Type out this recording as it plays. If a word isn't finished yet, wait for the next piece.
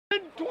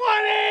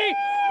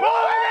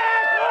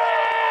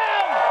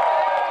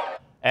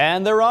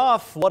And they're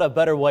off. What a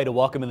better way to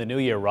welcome in the new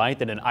year, right,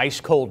 than an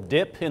ice-cold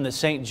dip in the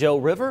St. Joe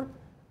River?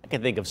 I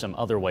can think of some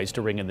other ways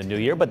to ring in the new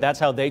year, but that's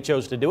how they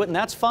chose to do it, and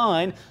that's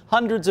fine.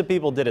 Hundreds of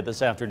people did it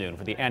this afternoon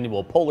for the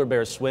annual polar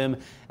bear swim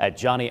at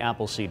Johnny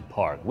Appleseed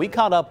Park. We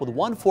caught up with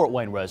one Fort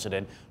Wayne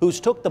resident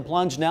who's took the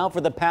plunge now for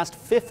the past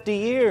 50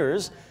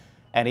 years,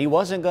 and he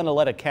wasn't going to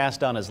let a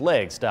cast on his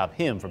leg stop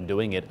him from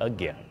doing it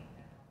again.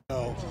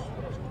 No,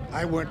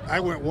 I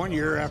went 1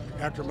 year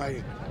after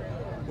my,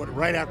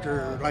 right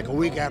after, like a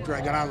week after I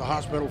got out of the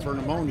hospital for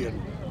pneumonia.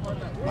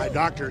 My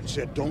doctor had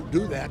said, "Don't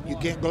do that. You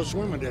can't go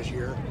swimming this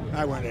year."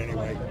 I went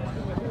anyway.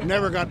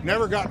 Never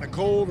gotten a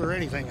cold or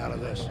anything out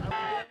of this.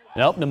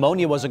 Nope,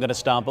 pneumonia wasn't going to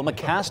stop him. A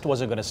cast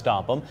wasn't going to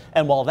stop him.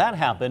 And while that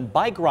happened,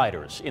 bike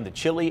riders in the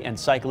chili and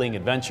cycling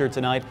adventure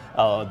tonight,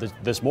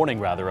 this morning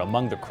rather,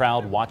 among the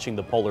crowd watching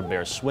the polar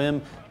bear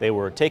swim, they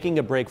were taking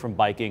a break from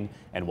biking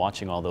and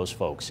watching all those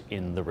folks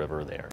in the river there.